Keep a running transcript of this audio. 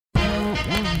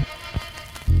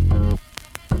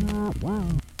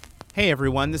Hey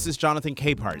everyone, this is Jonathan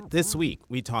Capehart. This week,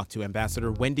 we talk to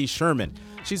Ambassador Wendy Sherman.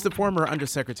 She's the former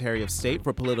Undersecretary of State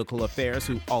for Political Affairs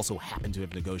who also happened to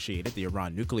have negotiated the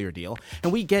Iran nuclear deal.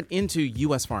 And we get into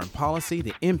U.S. foreign policy,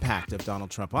 the impact of Donald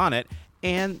Trump on it,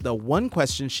 and the one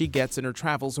question she gets in her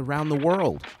travels around the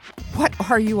world.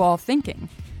 What are you all thinking?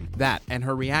 That and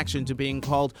her reaction to being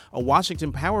called a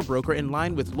Washington power broker in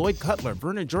line with Lloyd Cutler,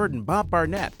 Vernon Jordan, Bob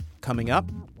Barnett. Coming up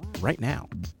right now.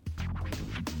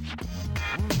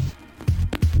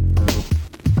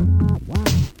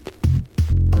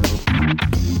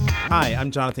 Hi,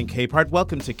 I'm Jonathan Capehart.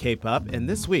 Welcome to Cape Up. And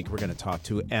this week we're going to talk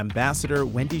to Ambassador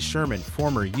Wendy Sherman,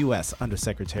 former U.S.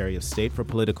 Undersecretary of State for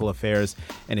Political Affairs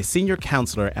and a senior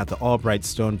counselor at the Albright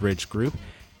Stonebridge Group.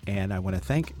 And I want to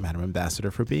thank Madam Ambassador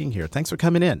for being here. Thanks for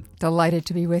coming in. Delighted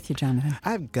to be with you, Jonathan.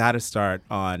 I've got to start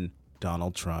on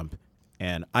Donald Trump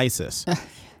and ISIS.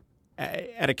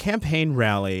 At a campaign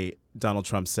rally, Donald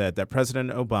Trump said that President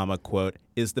Obama, quote,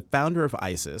 is the founder of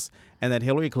ISIS and that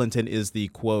Hillary Clinton is the,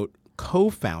 quote,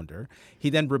 co-founder. He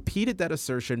then repeated that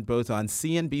assertion both on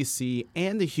CNBC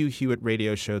and the Hugh Hewitt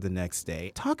radio show the next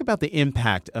day. Talk about the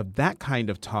impact of that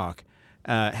kind of talk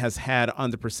has had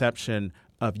on the perception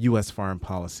of U.S. foreign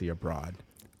policy abroad.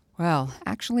 Well,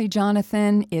 actually,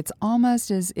 Jonathan, it's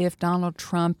almost as if Donald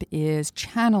Trump is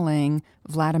channeling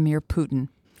Vladimir Putin.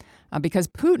 Because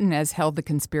Putin has held the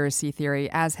conspiracy theory,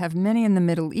 as have many in the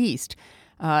Middle East,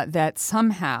 that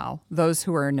somehow, those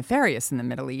who are nefarious in the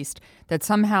Middle East, that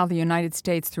somehow the United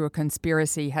States, through a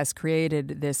conspiracy, has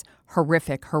created this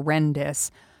horrific,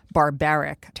 horrendous,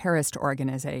 barbaric terrorist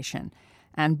organization.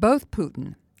 And both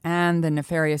Putin and the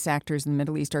nefarious actors in the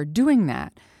Middle East are doing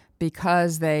that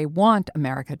because they want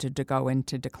America to go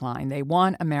into decline. They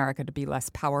want America to be less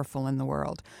powerful in the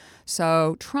world.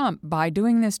 So Trump, by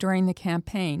doing this during the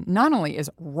campaign, not only is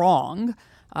wrong,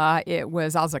 it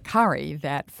was al-Zakari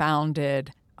that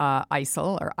founded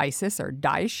ISIL or ISIS or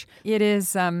Daesh. It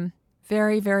is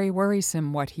very, very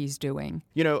worrisome what he's doing.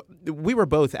 You know, we were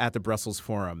both at the Brussels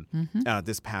Forum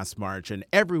this past March, and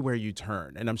everywhere you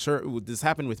turn, and I'm sure this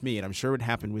happened with me, and I'm sure it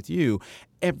happened with you,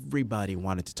 everybody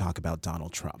wanted to talk about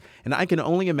Donald Trump. And I can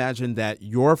only imagine that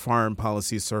your foreign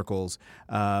policy circles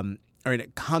are in a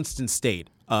constant state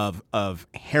of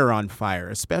hair on fire,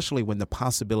 especially when the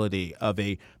possibility of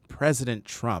a President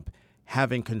Trump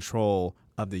having control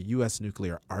of the U.S.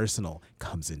 nuclear arsenal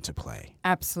comes into play.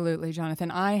 Absolutely,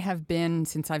 Jonathan. I have been,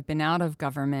 since I've been out of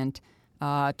government,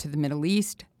 to the Middle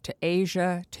East, to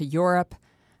Asia, to Europe,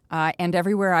 and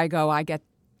everywhere I go, I get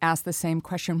asked the same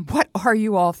question, what are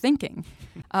you all thinking?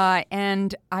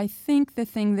 And I think the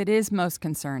thing that is most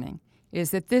concerning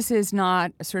is that this is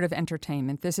not a sort of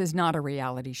entertainment. This is not a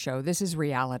reality show. This is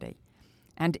reality.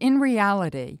 And in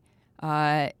reality,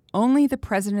 only the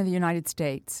President of the United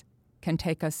States can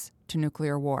take us to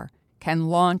nuclear war, can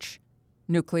launch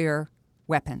nuclear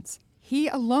weapons. He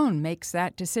alone makes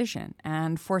that decision.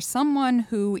 And for someone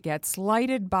who gets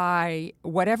slighted by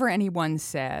whatever anyone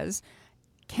says,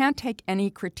 can't take any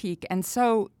critique, and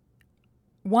so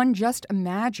one just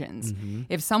imagines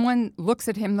if someone looks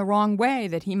at him the wrong way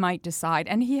that he might decide,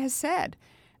 and he has said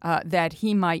that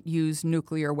he might use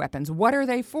nuclear weapons. What are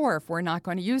they for if we're not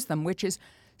going to use them? Which is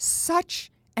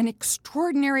such an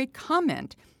extraordinary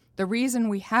comment. The reason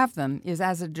we have them is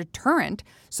as a deterrent,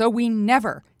 so we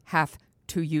never have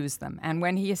to use them. And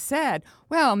when he has said,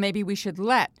 well, maybe we should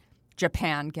let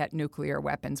Japan get nuclear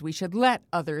weapons, we should let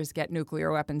others get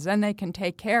nuclear weapons, then they can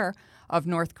take care of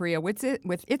North Korea with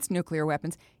its nuclear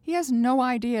weapons, he has no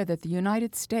idea that the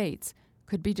United States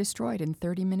could be destroyed in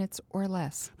 30 minutes or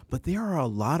less. But there are a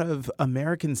lot of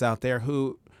Americans out there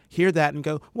who hear that and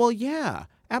go, well, yeah,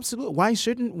 absolutely. Why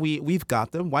shouldn't we? We've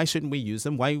got them. Why shouldn't we use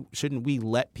them? Why shouldn't we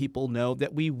let people know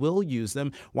that we will use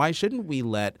them? Why shouldn't we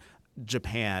let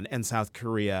Japan and South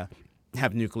Korea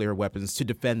have nuclear weapons to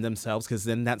defend themselves? Because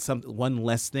then that's one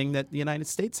less thing that the United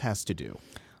States has to do.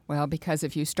 Well, because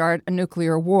if you start a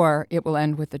nuclear war, it will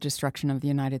end with the destruction of the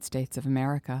United States of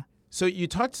America. So you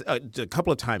talked a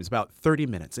couple of times about 30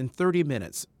 minutes. In 30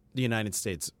 minutes, the United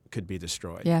States could be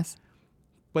destroyed. Yes.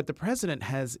 But the president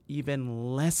has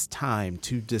even less time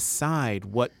to decide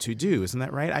what to do. Isn't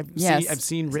that right? I've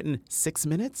seen written 6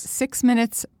 minutes. 6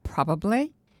 minutes,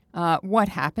 probably. What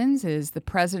happens is the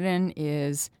president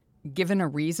is given a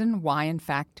reason why, in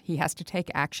fact, he has to take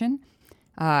action.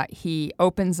 He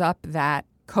opens up that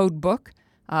code book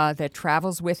that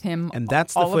travels with him and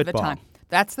that's all the of the time.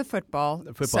 That's the football.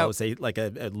 The football is a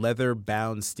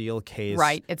leather-bound steel case.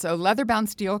 Right. It's a leather-bound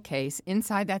steel case.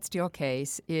 Inside that steel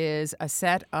case is a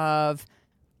set of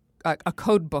a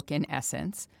code book, in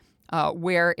essence,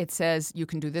 where it says you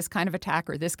can do this kind of attack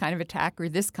or this kind of attack or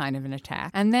this kind of an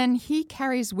attack. And then he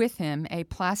carries with him a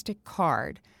plastic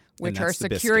card, which are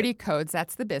security codes,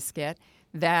 that's the biscuit,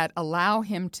 that allow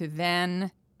him to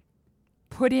then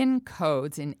put in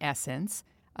codes, in essence,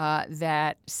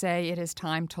 that say it is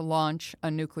time to launch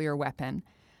a nuclear weapon.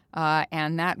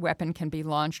 And that weapon can be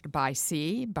launched by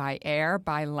sea, by air,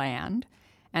 by land.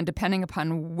 And depending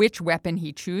upon which weapon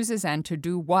he chooses and to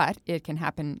do what, it can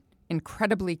happen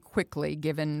incredibly quickly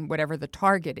given whatever the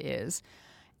target is.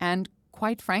 And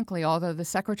quite frankly, although the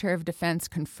Secretary of Defense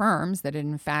confirms that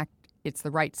in fact it's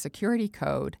the right security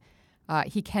code,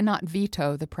 he cannot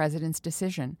veto the president's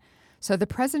decision. So the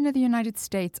president of the United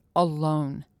States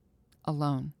alone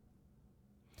can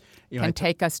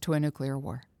take us to a nuclear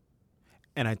war.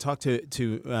 And I talked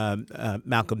to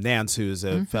Malcolm Nance, who's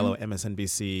a fellow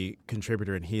MSNBC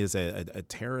contributor, and he is a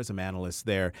terrorism analyst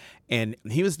there. And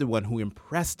he was the one who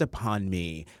impressed upon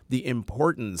me the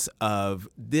importance of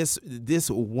this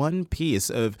one piece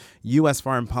of U.S.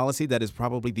 foreign policy that is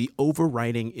probably the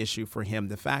overriding issue for him,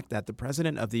 the fact that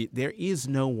there is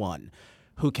no one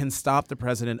who can stop the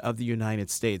president of the United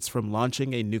States from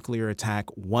launching a nuclear attack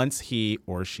once he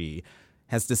or she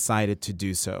has decided to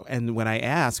do so. And when I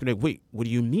asked, wait, what do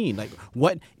you mean? Like,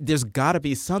 what? There's got to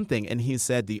be something. And he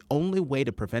said the only way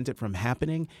to prevent it from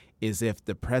happening is if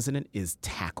the president is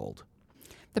tackled.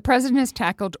 The president is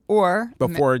tackled, or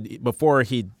before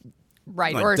he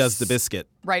or does the biscuit.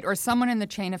 Right, or someone in the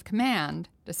chain of command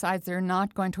decides they're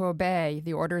not going to obey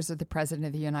the orders of the president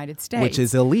of the United States. Which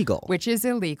is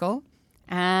illegal.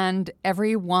 And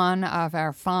every one of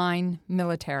our fine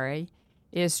military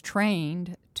is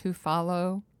trained to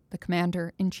follow the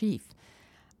commander-in-chief.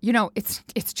 You know, it's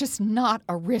just not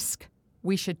a risk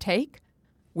we should take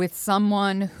with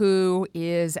someone who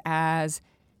is as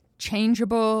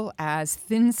changeable, as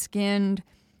thin-skinned,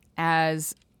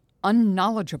 as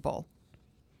unknowledgeable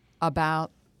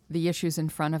about the issues in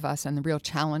front of us and the real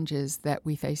challenges that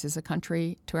we face as a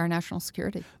country to our national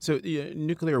security. So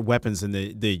nuclear weapons and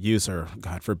the use, or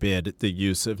God forbid, the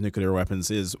use of nuclear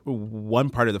weapons is one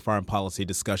part of the foreign policy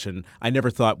discussion I never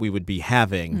thought we would be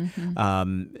having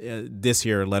this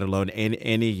year, let alone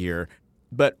any year.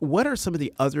 But what are some of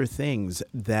the other things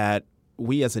that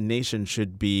we as a nation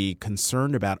should be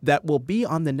concerned about that will be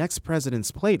on the next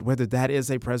president's plate, whether that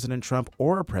is a President Trump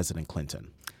or a President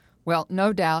Clinton? Well,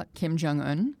 no doubt Kim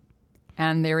Jong-un.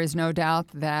 And there is no doubt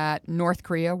that North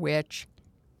Korea, which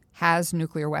has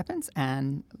nuclear weapons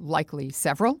and likely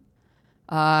several,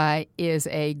 is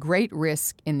a great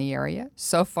risk in the area.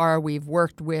 So far, we've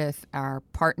worked with our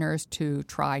partners to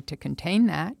try to contain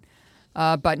that.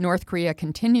 But North Korea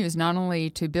continues not only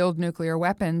to build nuclear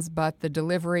weapons, but the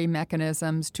delivery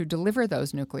mechanisms to deliver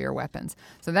those nuclear weapons.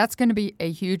 So that's going to be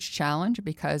a huge challenge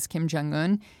because Kim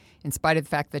Jong-un, in spite of the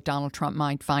fact that Donald Trump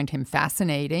might find him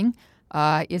fascinating,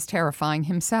 is terrifying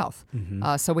himself.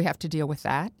 So we have to deal with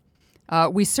that.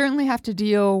 We certainly have to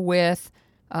deal with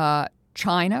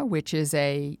China, which is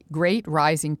a great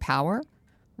rising power,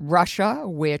 Russia,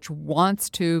 which wants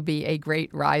to be a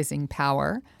great rising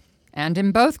power. And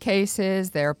in both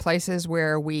cases, there are places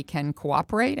where we can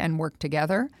cooperate and work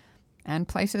together and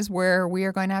places where we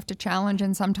are going to have to challenge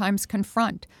and sometimes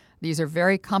confront. These are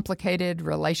very complicated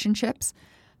relationships,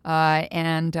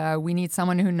 and we need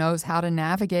someone who knows how to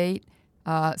navigate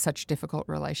such difficult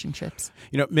relationships.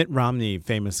 You know, Mitt Romney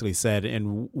famously said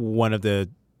in one of the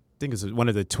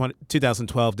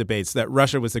 2012 debates that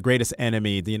Russia was the greatest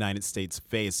enemy the United States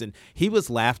faced, and he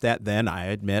was laughed at then. I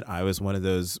admit I was one of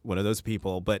those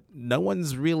people, but no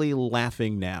one's really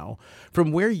laughing now.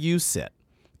 From where you sit,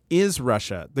 is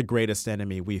Russia the greatest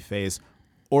enemy we face,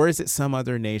 or is it some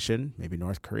other nation, maybe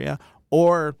North Korea?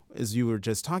 Or, as you were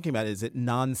just talking about, is it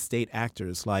non-state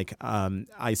actors like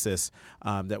ISIS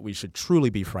that we should truly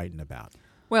be frightened about?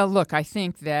 Well, look, I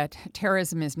think that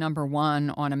terrorism is number one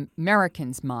on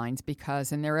Americans' minds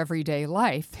because in their everyday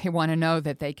life, they want to know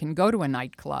that they can go to a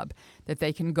nightclub, that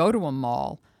they can go to a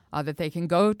mall, that they can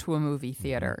go to a movie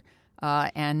theater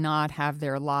and not have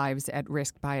their lives at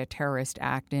risk by a terrorist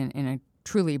act in a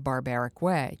truly barbaric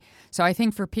way. So I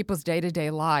think for people's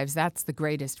day-to-day lives, that's the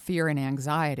greatest fear and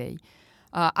anxiety.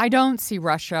 I don't see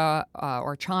Russia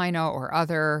or China or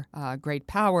other great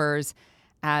powers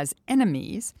as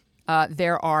enemies.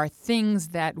 There are things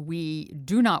that we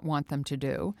do not want them to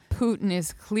do. Putin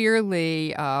is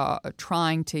clearly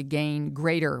trying to gain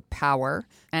greater power,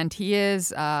 and he is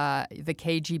the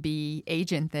KGB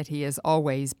agent that he has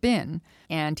always been.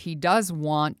 And he does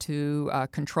want to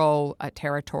control a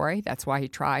territory. That's why he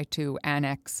tried to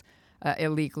annex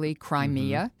illegally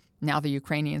Crimea. Now the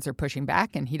Ukrainians are pushing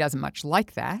back, and he doesn't much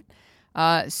like that.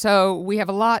 So we have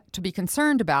a lot to be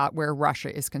concerned about where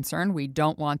Russia is concerned. We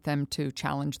don't want them to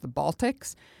challenge the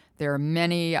Baltics. There are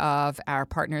many of our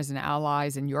partners and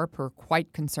allies in Europe who are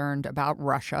quite concerned about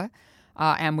Russia,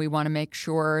 and we want to make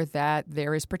sure that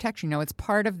there is protection. You know, it's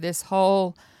part of this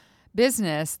whole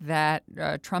business that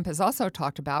Trump has also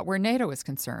talked about where NATO is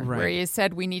concerned, right, where he has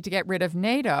said we need to get rid of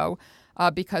NATO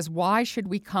because why should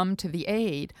we come to the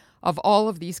aid of all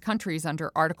of these countries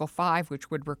under Article 5,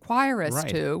 which would require us right,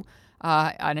 to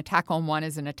an attack on one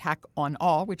is an attack on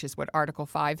all, which is what Article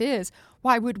 5 is.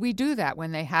 Why would we do that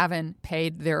when they haven't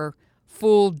paid their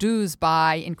full dues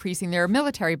by increasing their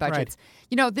military budgets? Right.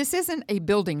 You know, this isn't a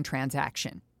building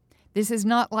transaction. This is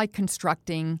not like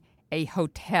constructing a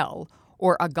hotel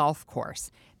or a golf course.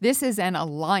 This is an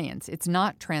alliance. It's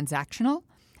not transactional.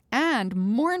 And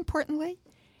more importantly,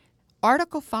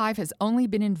 Article 5 has only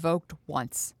been invoked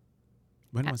once.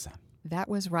 When was that? That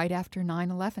was right after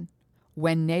 9/11.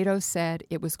 When NATO said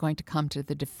it was going to come to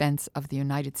the defense of the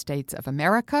United States of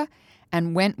America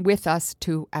and went with us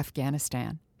to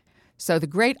Afghanistan. So the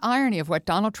great irony of what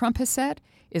Donald Trump has said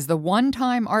is the one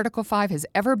time Article 5 has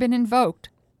ever been invoked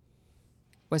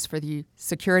was for the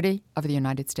security of the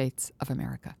United States of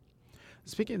America.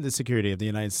 Speaking of the security of the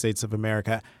United States of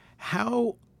America,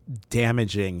 how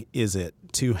damaging is it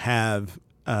to have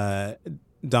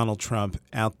Donald Trump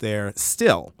out there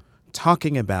still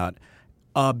talking about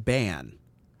a ban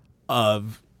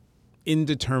of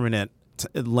indeterminate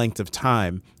length of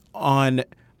time on,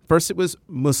 first it was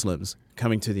Muslims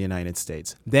coming to the United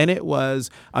States. Then it was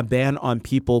a ban on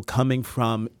people coming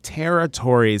from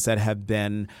territories that have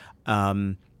been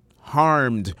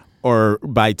harmed or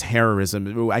by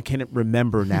terrorism. I can't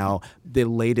remember now the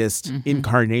latest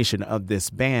incarnation of this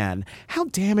ban. How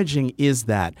damaging is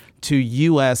that to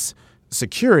U.S.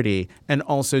 security and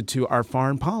also to our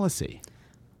foreign policy?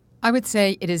 I would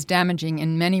say it is damaging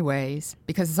in many ways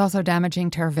because it's also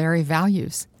damaging to our very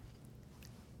values.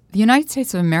 The United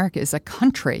States of America is a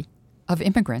country of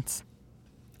immigrants.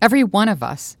 Every one of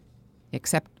us,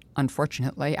 except,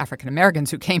 unfortunately, African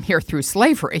Americans who came here through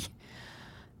slavery,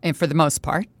 and for the most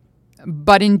part,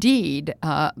 but indeed,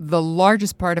 the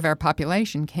largest part of our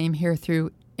population came here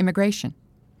through immigration.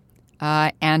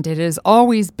 And it has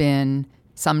always been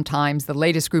sometimes the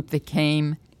latest group that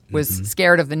came was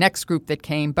scared of the next group that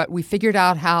came, but we figured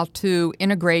out how to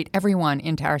integrate everyone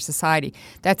into our society.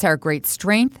 That's our great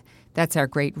strength. That's our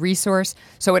great resource.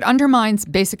 So it undermines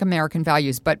basic American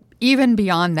values. But even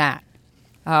beyond that,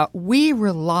 we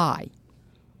rely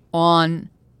on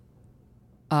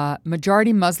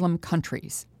majority Muslim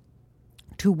countries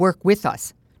to work with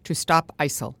us to stop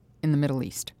ISIL in the Middle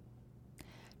East.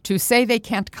 To say they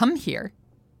can't come here,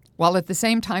 while at the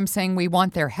same time saying we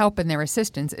want their help and their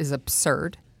assistance, is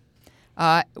absurd.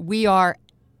 I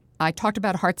talked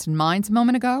about hearts and minds a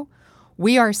moment ago.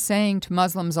 We are saying to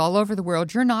Muslims all over the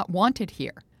world, you're not wanted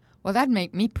here. Well, that'd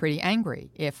make me pretty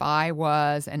angry if I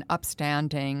was an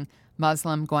upstanding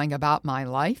Muslim going about my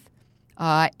life.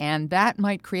 And that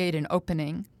might create an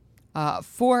opening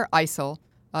for ISIL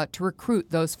to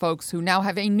recruit those folks who now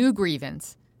have a new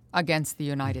grievance against the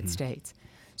United States.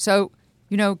 So,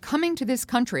 you know, coming to this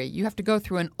country, you have to go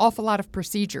through an awful lot of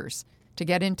procedures to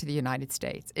get into the United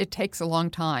States. It takes a long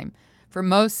time. For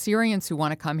most Syrians who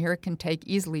want to come here, it can take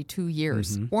easily 2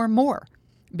 years or more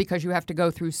because you have to go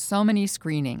through so many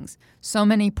screenings, so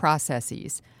many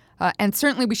processes. And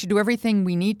certainly we should do everything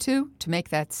we need to make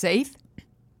that safe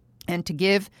and to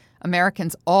give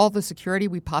Americans all the security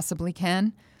we possibly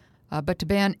can. But to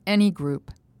ban any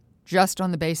group just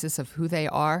on the basis of who they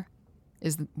are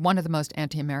is one of the most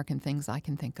anti-American things I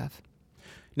can think of.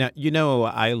 Now, you know,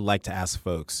 I like to ask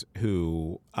folks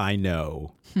who I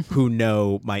know, who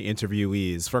know my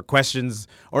interviewees for questions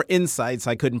or insights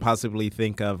I couldn't possibly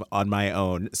think of on my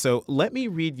own. So let me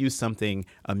read you something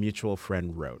a mutual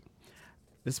friend wrote.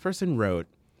 This person wrote,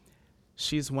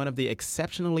 she's one of the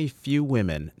exceptionally few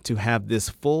women to have this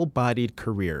full-bodied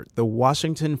career, the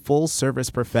Washington full-service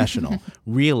professional,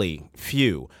 really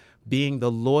few, being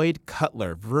the Lloyd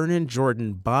Cutler, Vernon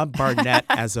Jordan, Bob Barnett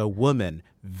as a woman.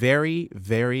 Very,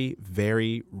 very,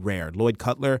 very rare. Lloyd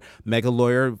Cutler, mega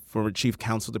lawyer, former chief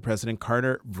counsel to President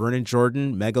Carter. Vernon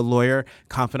Jordan, mega lawyer,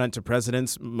 confidant to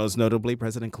presidents, most notably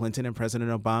President Clinton and President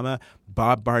Obama.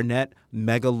 Bob Barnett,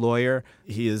 mega lawyer.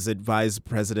 He has advised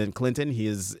President Clinton. He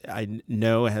is, I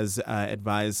know, has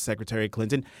advised Secretary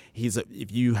Clinton.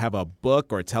 If you have a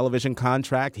book or a television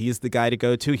contract, he's the guy to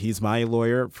go to. He's my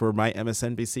lawyer for my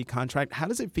MSNBC contract. How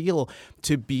does it feel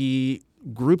to be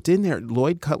grouped in there?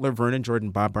 Lloyd Cutler, Vernon Jordan,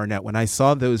 Bob Barnett. When I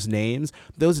saw those names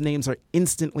are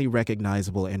instantly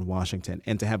recognizable in Washington.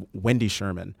 And to have Wendy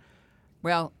Sherman.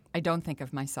 Well, I don't think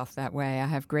of myself that way. I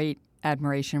have great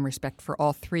admiration and respect for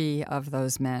all three of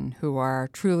those men who are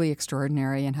truly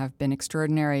extraordinary and have been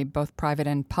extraordinary, both private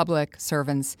and public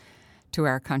servants to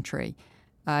our country.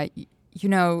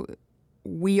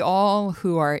 We all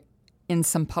who are in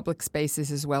some public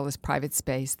spaces as well as private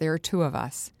space, there are two of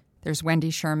us. There's Wendy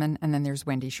Sherman, and then there's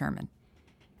Wendy Sherman.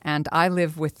 And I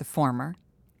live with the former.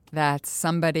 That's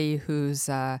somebody who's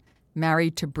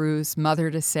married to Bruce, mother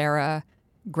to Sarah,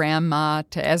 grandma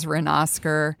to Ezra and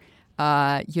Oscar,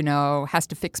 has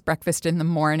to fix breakfast in the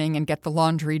morning and get the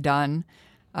laundry done,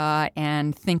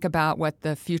 and think about what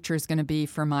the future is going to be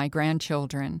for my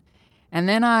grandchildren. And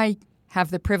then I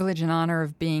have the privilege and honor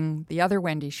of being the other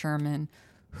Wendy Sherman,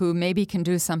 who maybe can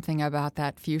do something about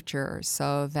that future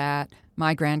so that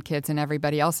my grandkids and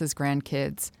everybody else's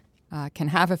grandkids can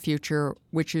have a future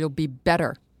which will be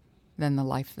better than the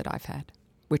life that I've had,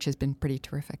 which has been pretty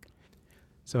terrific.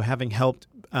 So having helped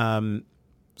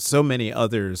so many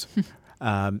others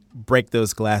break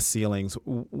those glass ceilings,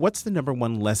 what's the number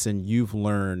one lesson you've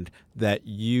learned that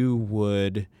you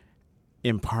would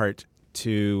impart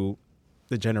to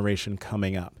the generation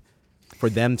coming up for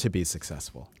them to be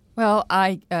successful? Well,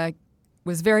 I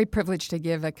was very privileged to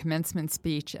give a commencement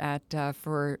speech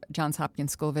for Johns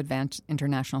Hopkins School of Advanced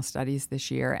International Studies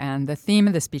this year. And the theme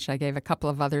of the speech, I gave a couple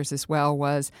of others as well,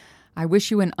 was, I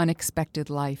wish you an unexpected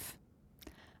life.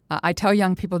 I tell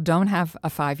young people, don't have a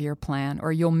 5-year plan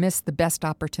or you'll miss the best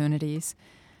opportunities.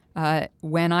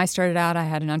 When I started out, I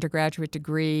had an undergraduate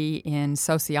degree in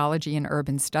sociology and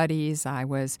urban studies. I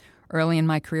was early in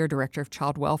my career director of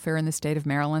child welfare in the state of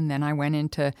Maryland. Then I went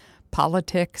into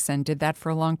politics and did that for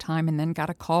a long time, and then got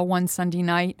a call one Sunday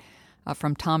night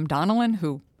from Tom Donilon,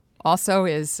 who also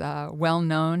is well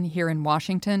known here in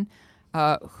Washington,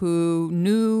 who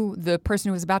knew the person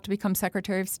who was about to become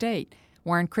Secretary of State,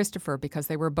 Warren Christopher, because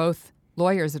they were both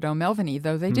lawyers at O'Melveny,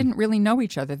 though they didn't really know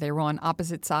each other. They were on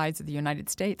opposite sides of the United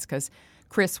States because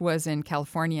Chris was in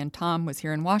California and Tom was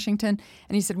here in Washington.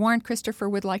 And he said, Warren Christopher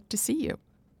would like to see you.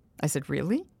 I said,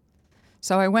 really?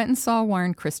 So I went and saw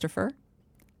Warren Christopher,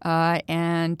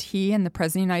 and he and the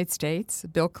President of the United States,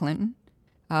 Bill Clinton,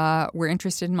 were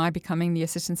interested in my becoming the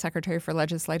Assistant Secretary for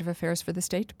Legislative Affairs for the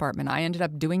State Department. I ended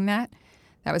up doing that.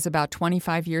 That was about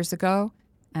 25 years ago,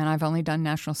 and I've only done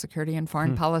national security and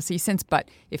foreign policy since. But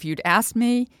if you'd asked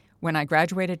me when I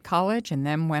graduated college and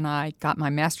then when I got my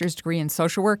master's degree in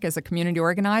social work as a community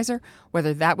organizer,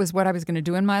 whether that was what I was going to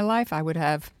do in my life, I would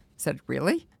have said,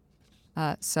 really?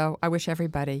 So I wish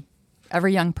everybody,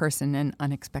 every young person, an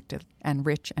unexpected and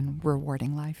rich and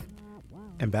rewarding life.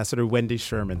 Ambassador Wendy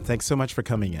Sherman, thanks so much for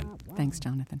coming in. Thanks,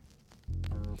 Jonathan.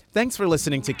 Thanks for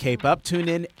listening to Cape Up. Tune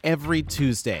in every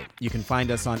Tuesday. You can find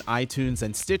us on iTunes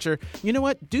and Stitcher. You know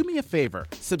what? Do me a favor.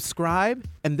 Subscribe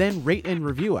and then rate and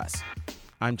review us.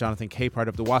 I'm Jonathan Capehart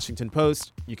of The Washington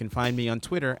Post. You can find me on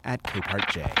Twitter at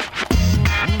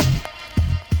CapehartJ.